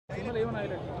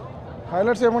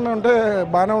Highlights ఏమన్నా ఉంటే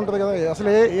బాగానే ఉంటుంది కదా, అసలు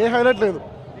ఏ హైలైట్ లేదు,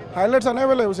 హైలైట్స్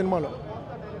అనేవి లేవు సినిమాలో.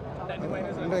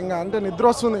 అంటే నిద్ర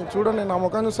వస్తుంది చూడండి, నా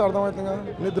ముఖం చూస్తే అర్థమవుతుంది కదా,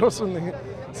 నిద్ర వస్తుంది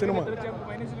సినిమా.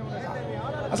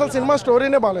 అసలు సినిమా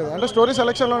స్టోరీనే బాగాలేదు, అంటే స్టోరీ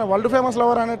సెలక్షన్లోనే వరల్డ్ ఫేమస్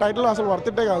లవర్ అనే టైటిల్ అసలు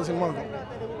వర్తిట్టే కాదు సినిమాకు.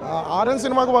 ఆరెంజ్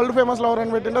సినిమాకు వరల్డ్ ఫేమస్ లవర్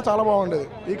అని పెట్టింటే చాలా బాగుండేది,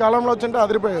 ఈ కాలంలో వచ్చింటే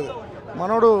అదిరిపోయేది.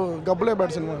 మనోడు గబ్బులే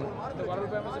బ్యాడ్ సినిమాని.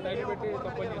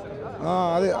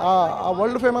 అదే ఆ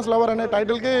వరల్డ్ ఫేమస్ లవర్ అనే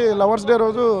టైటిల్కి లవర్స్ డే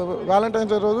రోజు,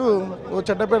 వ్యాలంటైన్స్ డే రోజు ఓ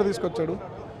చెడ్డ పేరు తీసుకొచ్చాడు.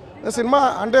 సినిమా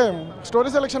అంటే స్టోరీ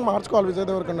సెలెక్షన్ మార్చుకోవాలి విజయ్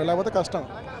దేవరకొండ, లేకపోతే కష్టం.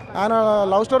 ఆయన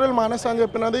లవ్ స్టోరీలు మానేస్తా అని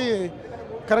చెప్పినది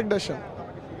కరెక్ట్ డెసిషన్.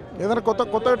 ఏదైనా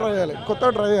కొత్తగా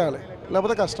ట్రై చేయాలి,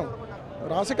 లేకపోతే కష్టం.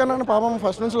 రాశి ఖన్నాని పాపం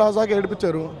ఫస్ట్ నుంచి లాస్ట్ దాకా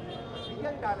ఏడిపించారు.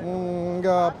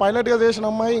 ఇంకా పైలట్గా చేసిన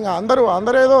అమ్మాయి, ఇంకా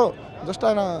అందరూ ఏదో జస్ట్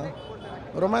ఆయన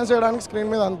రొమాన్స్ చేయడానికి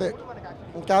స్క్రీన్ మీద అంతే.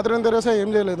 క్యాథరిన్ తెరేసా ఏం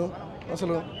చేయలేదు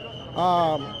అసలు. ఆ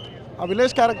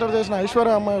విలేజ్ క్యారెక్టర్ చేసిన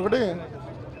ఐశ్వర్య అమ్మాయి ఒకటి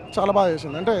చాలా బాగా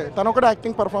చేసింది, అంటే తను ఒకటి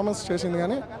యాక్టింగ్ పర్ఫార్మెన్స్ చేసింది,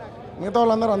 కానీ మిగతా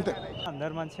వాళ్ళందరూ అంతే.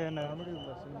 అందరు మంచిగా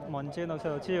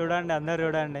ఒకసారి వచ్చి చూడండి, అందరు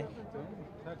చూడండి,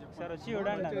 ఒకసారి వచ్చి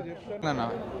చూడండి.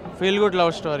 Feel good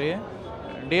love story.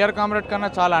 Dear comrade కన్నా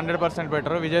చాలా 100%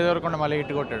 బెటర్. విజయ్ దేవరకొండ మళ్ళీ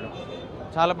హిట్ కొట్టాడు,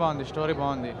 చాలా బాగుంది, స్టోరీ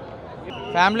బాగుంది.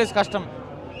 ఫ్యామిలీస్ కష్టం,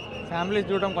 ఫ్యామిలీస్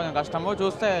చూడడం కొంచెం కష్టము.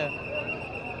 చూస్తే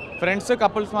ఫ్రెండ్స్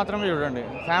కపుల్స్ మాత్రమే చూడండి,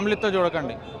 ఫ్యామిలీతో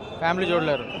చూడకండి, ఫ్యామిలీ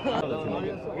చూడలేరు.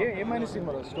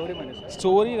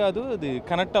 స్టోరీ కాదు, అది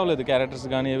కనెక్ట్ అవ్వలేదు, క్యారెక్టర్స్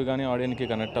కానీ ఏవి కానీ ఆడియన్కి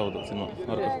కనెక్ట్ అవ్వదు సినిమా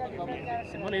వరకు.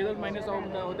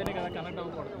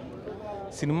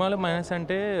 సినిమాలో మైనస్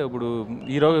అంటే ఇప్పుడు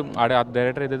హీరో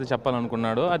డైరెక్టర్ ఏదైతే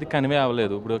చెప్పాలనుకున్నాడో అది కన్వే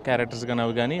అవ్వలేదు. ఇప్పుడు క్యారెక్టర్స్ కానీ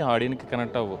అవి కానీ ఆడియన్కి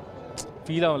కనెక్ట్ అవ్వవు,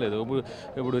 ఫీల్ అవ్వలేదు.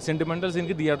 ఇప్పుడు సెంటిమెంటల్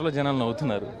సీన్కి థియేటర్లో జనాలు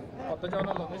నవ్వుతున్నారు.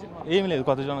 ఏమి లేదు,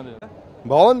 కొత్త జోనల్ లేదు.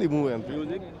 బాగుంది మూవీ.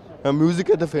 మ్యూజిక్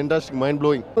అయితే ఫెంటాస్టిక్, మైండ్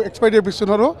బ్లోయింగ్. ఎక్స్పెక్ట్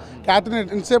చేపిస్తున్నారు. క్యాథరిన్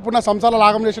ఇంతసేపు ఉన్న సంసార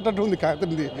లాగం చేసేటట్టు ఉంది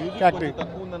క్యాథరిన్ది యాక్టింగ్.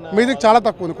 మ్యూజిక్ చాలా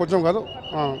తక్కువ ఉంది, కొంచెం కాదు.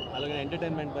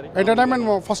 ఎంటర్టైన్మెంట్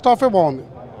ఫస్ట్ హాఫే బాగుంది,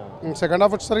 సెకండ్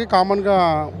హాఫ్ వచ్చేసరికి కామన్గా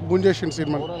గుంజేసింది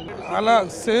సినిమా. అలా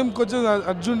సేమ్ కొంచెం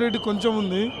అర్జున్ రెడ్డి కొంచెం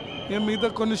ఉంది, ఏం మిగతా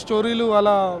కొన్ని స్టోరీలు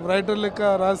అలా రైటర్ లెక్క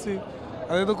రాసి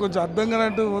అదేదో కొంచెం అర్థం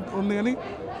కానట్టు ఉంది.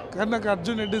 కానీ నాకు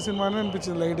అర్జున్ రెడ్డి సినిమానే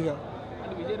అనిపించింది లైట్గా.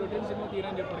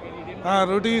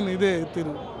 రొటీన్ ఇదే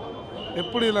తీరు,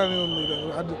 ఎప్పుడు ఇలానే ఉంది.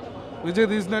 విజయ్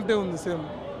తీసినట్టే ఉంది, సేమ్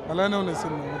అలానే ఉంది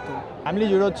సినిమా మొత్తం. ఫ్యామిలీ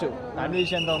చూడొచ్చు, ఫ్యామిలీ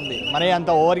విషయంతో ఉంది, మరీ అంత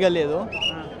ఓవర్గా లేదు.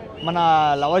 మన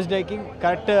లవర్స్ డేకి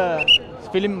కరెక్ట్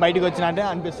ఫిలిం బయటకు వచ్చినట్టే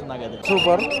అనిపిస్తుంది నాకు. అది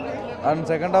సూపర్. అండ్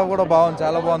సెకండ్ హాఫ్ కూడా బాగుంది,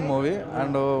 చాలా బాగుంది మూవీ.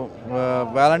 అండ్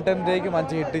వ్యాలంటైన్ డేకి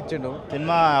మంచి హిట్ ఇచ్చిండు.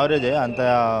 సినిమా యావరేజే, అంత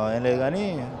ఏం లేదు, కానీ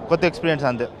కొత్త ఎక్స్పీరియన్స్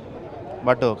అంతే,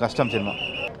 బట్ కష్టం సినిమా.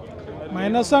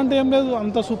 మైనస్ అంటే ఏం లేదు,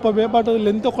 అంత సూపర్ వే, బట్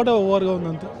లెంత్ ఒకటే ఓవర్గా ఉంది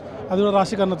అంతే. అది కూడా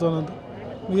రాశి ఖన్నాతో అంతే.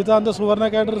 మిగతా అంతా సువర్ణ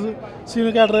క్యారెక్టర్,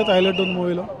 సీనియర్ క్యారెక్టర్ అయితే హైలైట్ ఉంది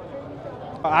మూవీలో.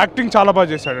 యాక్టింగ్ చాలా బాగా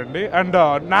చేశాడండి. అండ్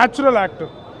న్యాచురల్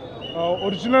యాక్టర్,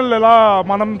 ఒరిజినల్ ఎలా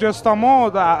మనం చేస్తామో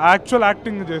యాక్చువల్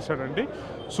యాక్టింగ్ చేశాడండి.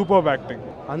 సూపర్ యాక్టింగ్,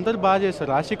 అందరు బాగా చేశారు.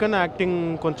 రాశి ఖన్నా యాక్టింగ్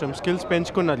కొంచెం స్కిల్స్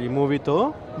పెంచుకున్నారు ఈ మూవీతో,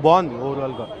 బాగుంది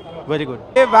ఓవరాల్గా, వెరీ గుడ్.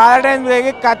 వ్యాలంటైన్స్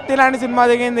డేకి కత్తి లాంటి సినిమా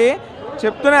దిగింది.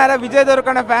 చెప్తున్నారా, విజయ్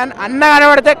దేవరకొండ ఫ్యాన్ అన్న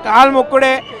కనబడితే కాలు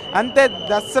మొక్కుడే అంతే.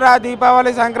 దసరా,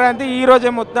 దీపావళి, సంక్రాంతి ఈ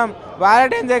రోజే మొత్తం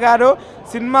వ్యాలంటైన్స్ డే గారు.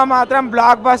 సినిమా మాత్రం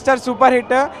బ్లాక్ బస్టర్, సూపర్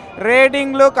హిట్.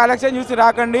 రేటింగ్లు, కలెక్షన్ చూసి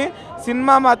రాకండి,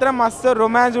 సినిమా మాత్రం మస్తు.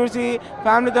 రొమాన్స్ చూసి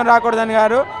ఫ్యామిలీతో రాకూడదని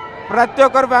గారు, ప్రతి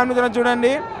ఒక్కరు ఫ్యామిలీతో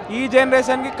చూడండి. ఈ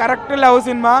జనరేషన్కి కరెక్ట్ లవ్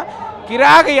సినిమా.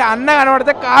 కిరాక్, అన్న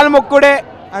కనబడితే కాలు మొక్కుడే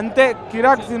అంతే,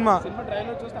 కిరాక్ సినిమా.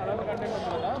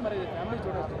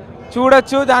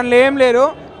 చూడొచ్చు, దానిలో ఏం లేరు.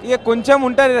 ఇక కొంచెం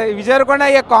ఉంటుంది విజయ్ దేవరకొండ,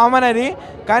 ఇక కామన్ అది.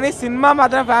 కానీ సినిమా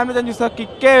మాత్రం ఫ్యామిలీతో చూస్తారు,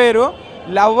 కిక్కే వేరు.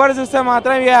 లవ్వర్స్ చూస్తే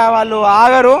మాత్రం ఇక వాళ్ళు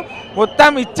ఆగరు,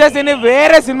 మొత్తం ఇచ్చేసింది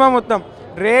వేరే సినిమా మొత్తం.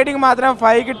 రేటింగ్ మాత్రం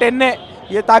 5కి 10,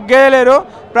 ఇక తగ్గలేరు.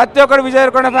 ప్రతి ఒక్కరు విజయ్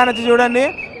దేవరకొండ ఫ్యాన్ వచ్చి చూడండి,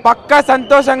 పక్కా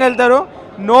సంతోషంగా వెళ్తారు,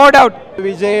 నో డౌట్.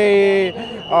 విజయ్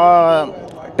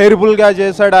టెరిబుల్గా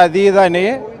చేశాడు అది ఇదని,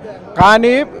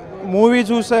 కానీ మూవీ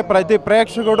చూసే ప్రతి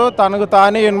ప్రేక్షకుడు తనకు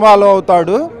తానే ఇన్వాల్వ్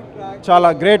అవుతాడు. చాలా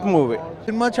గ్రేట్ మూవీ.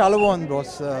 సినిమా చాలా బాగుంది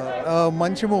బాస్,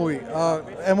 మంచి మూవీ.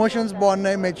 ఎమోషన్స్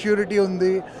బాగున్నాయి, మెచ్యూరిటీ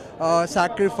ఉంది,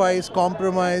 సాక్రిఫైస్,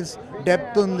 కాంప్రమైజ్,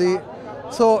 డెప్త్ ఉంది.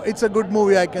 So it's a good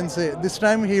movie, I can say. This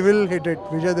time he will hit it,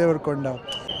 Vijay Devarakonda.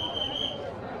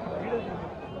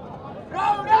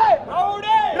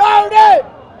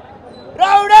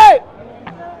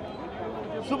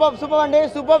 Super అండి,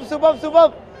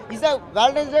 super. Is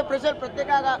Valentine's day special,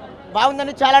 ప్రత్యేకంగా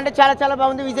బాగుందండి, చాలా అంటే చాలా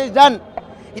బాగుంది. Vijay is done.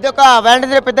 ఇది ఒక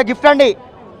వ్యాలంటైన్స్ డే పెద్ద గిఫ్ట్ అండి.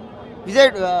 Vijay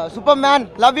super man,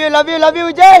 love you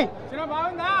Vijay.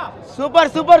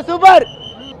 Super.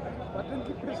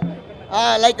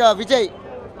 Like Vijay.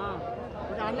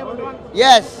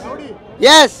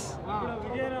 yes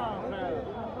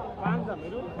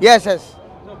yes yes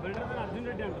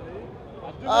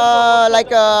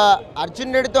like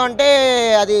Arjun రెడ్డితో అంటే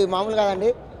అది మామూలు కాదండి.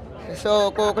 సో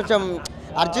కొంచెం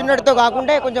అర్జున్ రెడ్డితో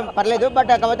కాకుంటే కొంచెం పర్లేదు, బట్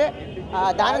కాకపోతే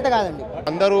దానంత కాదండి.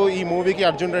 అందరూ ఈ మూవీకి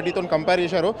అర్జున్ రెడ్డితో కంపేర్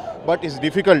చేశారు, బట్ ఇట్స్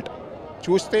డిఫికల్ట్.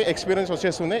 చూస్తే ఎక్స్పీరియన్స్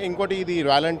వచ్చేస్తుంది. ఇంకోటి ఇది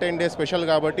వ్యాలంటైన్ డే స్పెషల్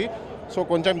కాబట్టి సో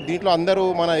కొంచెం దీంట్లో అందరూ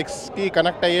మన ఎక్స్కి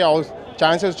కనెక్ట్ అయ్యే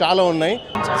ఛాన్సెస్ చాలా ఉన్నాయి.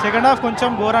 సెకండ్ హాఫ్ కొంచెం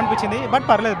బోర్ అనిపించింది, బట్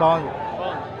పర్లేదు, బాగుంది,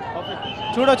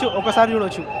 చూడొచ్చు, ఒకసారి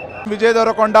చూడొచ్చు. విజయ్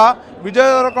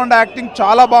దేవరకొండ యాక్టింగ్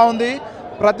చాలా బాగుంది.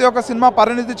 ప్రతి ఒక్క సినిమా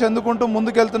పరిణితి చెందుకుంటూ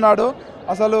ముందుకెళ్తున్నాడు.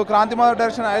 అసలు క్రాంతిమాధవ్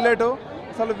డైరెక్షన్ హైలైట్.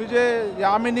 అసలు Vijay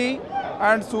Yamini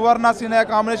and Suvarna cinema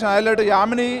combination highlight.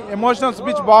 Yamini emotional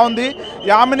speech బాగుంది.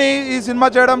 యామిని ఈ సినిమా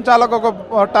చేయడం చాలా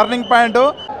ఒక టర్నింగ్ పాయింట్.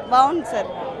 బాగుంది సార్.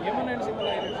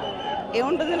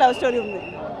 ఏముంటుంది, లవ్ స్టోరీ ఉంది.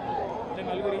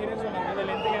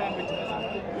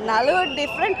 నలుగురు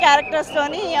డిఫరెంట్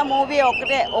క్యారెక్టర్స్తోని ఆ మూవీ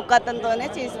ఒక అతనితోనే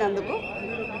చేసినందుకు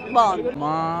బాగుంది.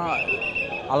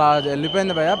 అలా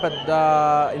వెళ్ళిపోయింది భయ్య, పెద్ద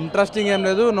ఇంట్రెస్టింగ్ ఏం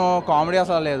లేదు, నో కామెడీ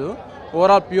అసలు లేదు.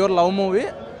 Overall pure love movie.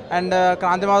 And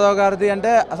Kranthi Madhav గారిది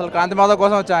అంటే అసలు క్రాంతిమాధవ్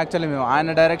కోసం వచ్చాము యాక్చువల్లీ మేము,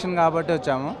 ఆయన డైరెక్షన్ కాబట్టి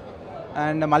వచ్చాము.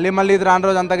 అండ్ మళ్ళీ ఇది రాని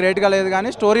రోజు అంత గ్రేట్గా లేదు కానీ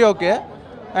story okay.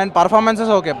 And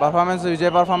performances okay.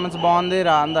 Vijay performance బాగుంది,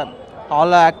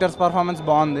 ఆల్ యాక్టర్స్ పర్ఫార్మెన్స్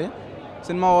బాగుంది.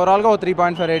 సినిమా ఓవరాల్గా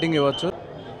 3.5 రేటింగ్ ఇవ్వచ్చు.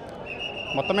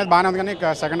 మొత్తం మీద బాగానే ఉంది కానీ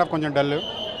సెకండ్ హాఫ్ కొంచెం dull.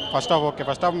 First half okay,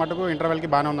 first half మటుకు ఇంటర్వెల్కి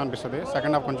బాగానే ఉంది అనిపిస్తుంది.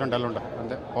 సెకండ్ హాఫ్ కొంచెం డల్ ఉంటుంది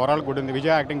అంతే. ఓవరాల్ గుడ్ ఉంది.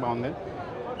 విజయ్ యాక్టింగ్ బాగుంది.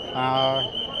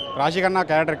 రాశి కన్నా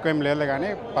క్యారెక్టర్ ఎక్కువ ఏం లేదు కానీ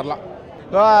పర్లా.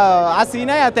 ఆ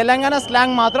సీన్ తెలంగాణ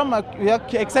స్లాంగ్ మాత్రం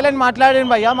ఎక్సలెంట్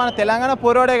మాట్లాడిండు భయ్య. మన తెలంగాణ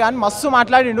పోరోడే కానీ మస్తు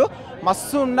మాట్లాడిండు,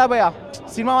 మస్తు ఉండా భయ్య.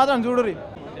 సినిమా మాత్రం చూడుర్రి.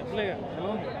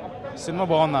 సినిమా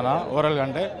బాగుందన్న ఓవరాల్గా.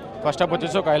 అంటే ఫస్ట్ హాఫ్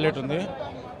వచ్చేసి ఒక హైలైట్ ఉంది.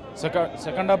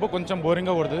 సెకండ్ హాఫ్ కొంచెం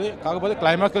బోరింగ్గా కొడుతుంది. కాకపోతే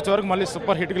క్లైమాక్స్ వచ్చే వరకు మళ్ళీ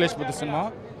సూపర్ హిట్గా లేచిపోతుంది సినిమా.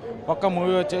 పక్క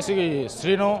మూవీ వచ్చేసి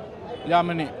శ్రీను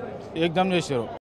యామిని ఎగ్జామ్ చేశారు.